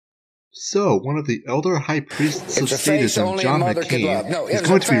So, one of the elder high priests of statism, John McCain, No, is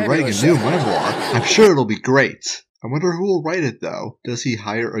going to be writing a new memoir. I'm sure it'll be great. I wonder who will write it, though. Does he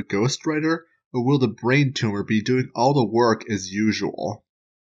hire a ghostwriter, or will the brain tumor be doing all the work as usual?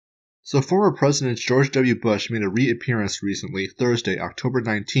 So, former President George W. Bush made a reappearance recently, Thursday, October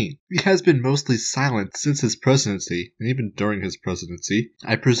 19th. He has been mostly silent since his presidency, and even during his presidency.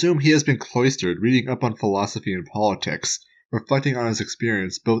 I presume he has been cloistered, reading up on philosophy and politics, reflecting on his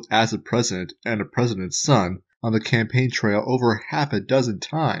experience both as a president and a president's son on the campaign trail over half a dozen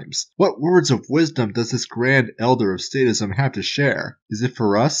times. What words of wisdom does this grand elder of statism have to share? Is it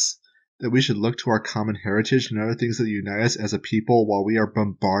for us? That we should look to our common heritage and other things that unite us as a people while we are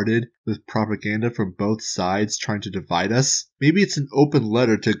bombarded with propaganda from both sides trying to divide us? Maybe it's an open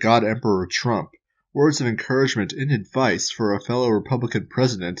letter to God Emperor Trump. Words of encouragement and advice for a fellow Republican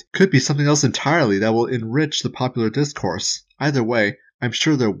president could be something else entirely that will enrich the popular discourse. Either way, I'm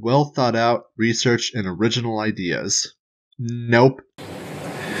sure they're well thought out, researched, and original ideas. Nope.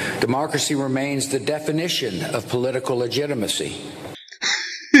 Democracy remains the definition of political legitimacy.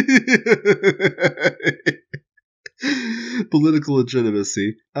 Political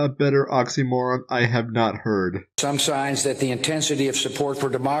legitimacy. A better oxymoron I have not heard. Some signs that the intensity of support for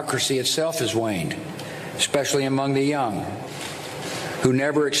democracy itself has waned, especially among the young, who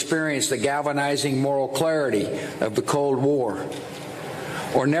never experienced the galvanizing moral clarity of the Cold War,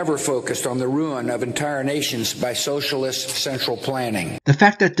 or never focused on the ruin of entire nations by socialist central planning. The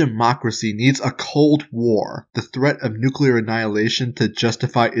fact that democracy needs a Cold War, the threat of nuclear annihilation to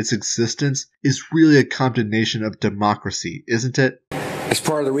justify its existence, is really a condemnation of democracy, isn't it? It's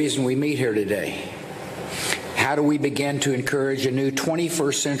part of the reason we meet here today. How do we begin to encourage a new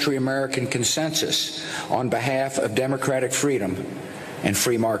 21st century American consensus on behalf of democratic freedom and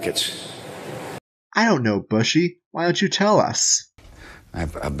free markets? I don't know, Bushy. Why don't you tell us?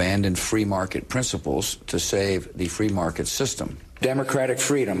 I've abandoned free market principles to save the free market system. Democratic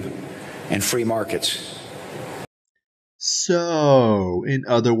freedom and free markets. So, in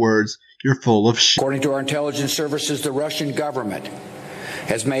other words, you're full of shit. According to our intelligence services, the Russian government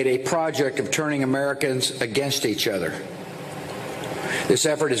has made a project of turning Americans against each other. This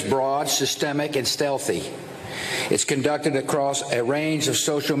effort is broad, systemic, and stealthy. It's conducted across a range of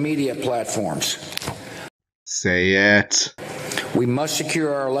social media platforms. Say it. We must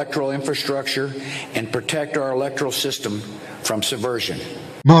secure our electoral infrastructure and protect our electoral system from subversion.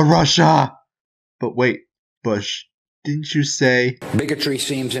 Russia! But wait, Bush, didn't you say... Bigotry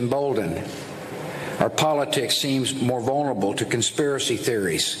seems emboldened. Our politics seems more vulnerable to conspiracy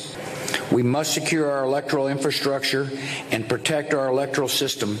theories. We must secure our electoral infrastructure and protect our electoral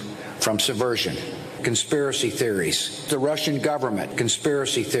system from subversion. Conspiracy theories. The Russian government.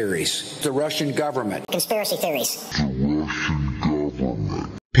 Conspiracy theories. The Russian government. Conspiracy theories.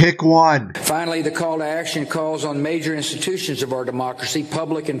 Pick one. Finally, the call to action calls on major institutions of our democracy,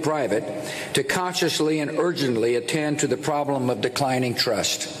 public and private, to consciously and urgently attend to the problem of declining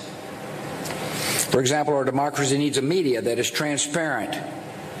trust. For example, our democracy needs a media that is transparent,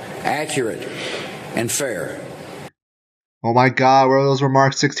 accurate, and fair. Oh my God, where were those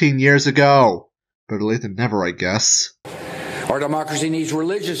remarks 16 years ago? Better late than never, I guess. Our democracy needs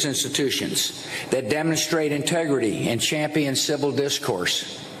religious institutions that demonstrate integrity and champion civil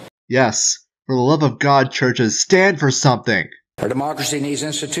discourse. Yes, for the love of God, churches, stand for something. Our democracy needs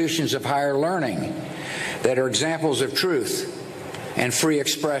institutions of higher learning that are examples of truth and free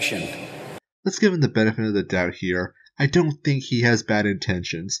expression. Let's give him the benefit of the doubt here. I don't think he has bad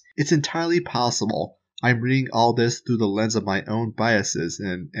intentions. It's entirely possible. I'm reading all this through the lens of my own biases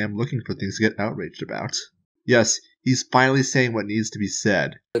and am looking for things to get outraged about. Yes, he's finally saying what needs to be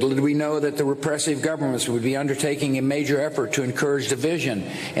said. Little did we know that the repressive governments would be undertaking a major effort to encourage division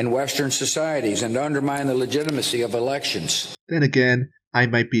in Western societies and to undermine the legitimacy of elections. Then again, I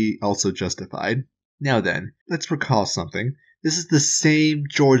might be also justified. Now then, let's recall something. This is the same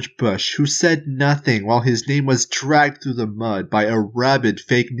George Bush who said nothing while his name was dragged through the mud by a rabid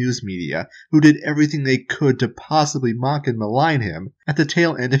fake news media who did everything they could to possibly mock and malign him. At the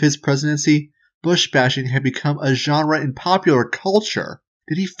tail end of his presidency, Bush bashing had become a genre in popular culture.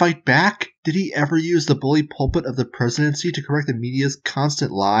 Did he fight back? Did he ever use the bully pulpit of the presidency to correct the media's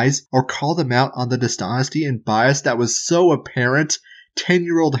constant lies or call them out on the dishonesty and bias that was so apparent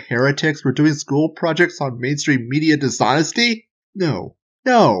 10-year-old heretics were doing school projects on mainstream media dishonesty? No,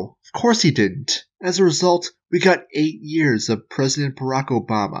 of course he didn't. As a result, we got 8 years of President Barack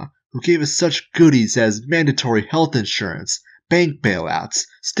Obama, who gave us such goodies as mandatory health insurance, bank bailouts,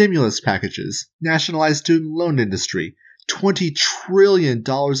 stimulus packages, nationalized student loan industry, $20 trillion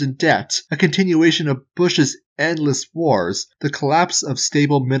in debt, a continuation of Bush's endless wars, the collapse of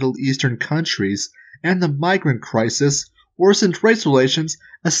stable Middle Eastern countries, and the migrant crisis, worsened race relations,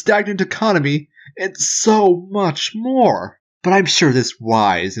 a stagnant economy, and so much more. But I'm sure this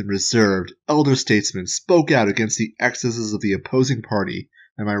wise and reserved elder statesman spoke out against the excesses of the opposing party.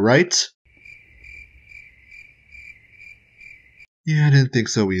 Am I right? Yeah, I didn't think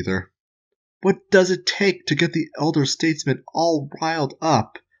so either. What does it take to get the elder statesman all riled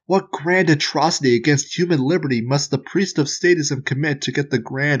up? What grand atrocity against human liberty must the priest of statism commit to get the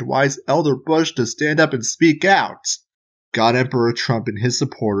grand wise elder Bush to stand up and speak out? God Emperor Trump and his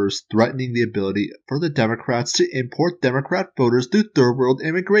supporters threatening the ability for the Democrats to import Democrat voters through third world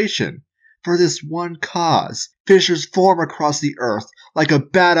immigration. For this one cause, fissures form across the earth. Like a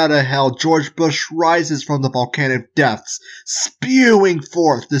bat out of hell, George Bush rises from the volcanic depths, spewing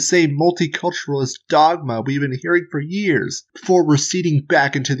forth the same multiculturalist dogma we've been hearing for years, before receding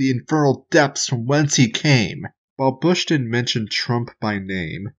back into the infernal depths from whence he came. While Bush didn't mention Trump by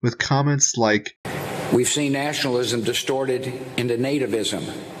name, with comments like, "We've seen nationalism distorted into nativism.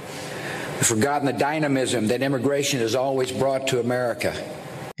 We've forgotten the dynamism that immigration has always brought to America.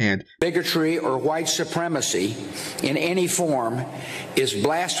 And bigotry or white supremacy in any form is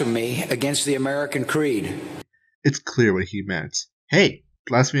blasphemy against the American creed." It's clear what he meant. Hey,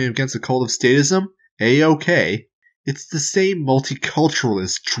 blasphemy against the cult of statism? A-okay. It's the same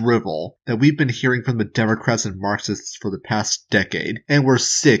multiculturalist drivel that we've been hearing from the Democrats and Marxists for the past decade, and we're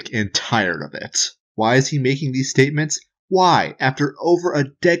sick and tired of it. Why is he making these statements? Why, after over a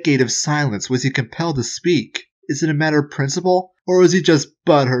decade of silence, was he compelled to speak? Is it a matter of principle? Or was he just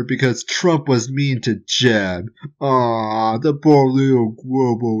butthurt because Trump was mean to Jeb? Aw, the poor little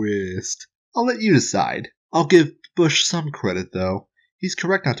globalist. I'll let you decide. I'll give Bush some credit, though. He's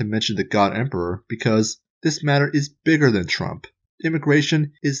correct not to mention the God Emperor, because this matter is bigger than Trump.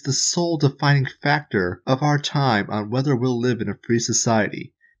 Immigration is the sole defining factor of our time on whether we'll live in a free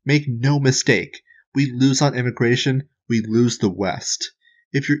society. Make no mistake, we lose on immigration, we lose the West.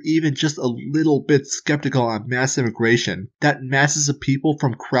 If you're even just a little bit skeptical on mass immigration, that masses of people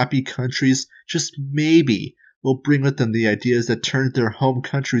from crappy countries just maybe will bring with them the ideas that turned their home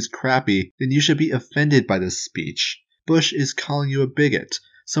countries crappy, then you should be offended by this speech. Bush is calling you a bigot,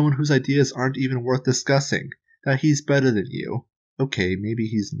 someone whose ideas aren't even worth discussing, that he's better than you. Okay, maybe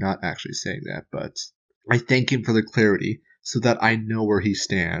he's not actually saying that, but I thank him for the clarity so that I know where he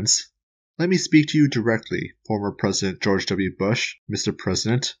stands. Let me speak to you directly, former President George W. Bush. Mr.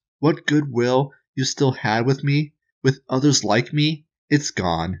 President, what goodwill you still had with me, with others like me, it's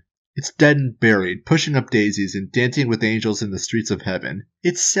gone. It's dead and buried, pushing up daisies and dancing with angels in the streets of heaven.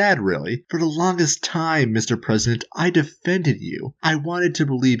 It's sad, really. For the longest time, Mr. President, I defended you. I wanted to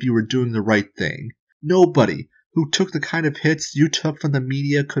believe you were doing the right thing. Nobody who took the kind of hits you took from the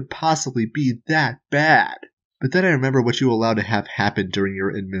media could possibly be that bad. But then I remember what you allowed to have happen during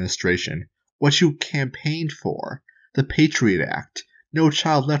your administration. What you campaigned for. The Patriot Act. No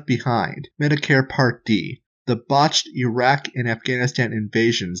Child Left Behind. Medicare Part D. The botched Iraq and Afghanistan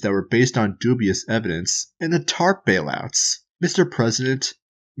invasions that were based on dubious evidence. And the TARP bailouts. Mr. President,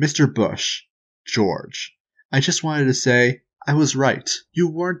 Mr. Bush, George. I just wanted to say, I was right. You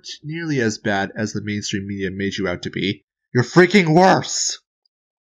weren't nearly as bad as the mainstream media made you out to be. You're freaking worse!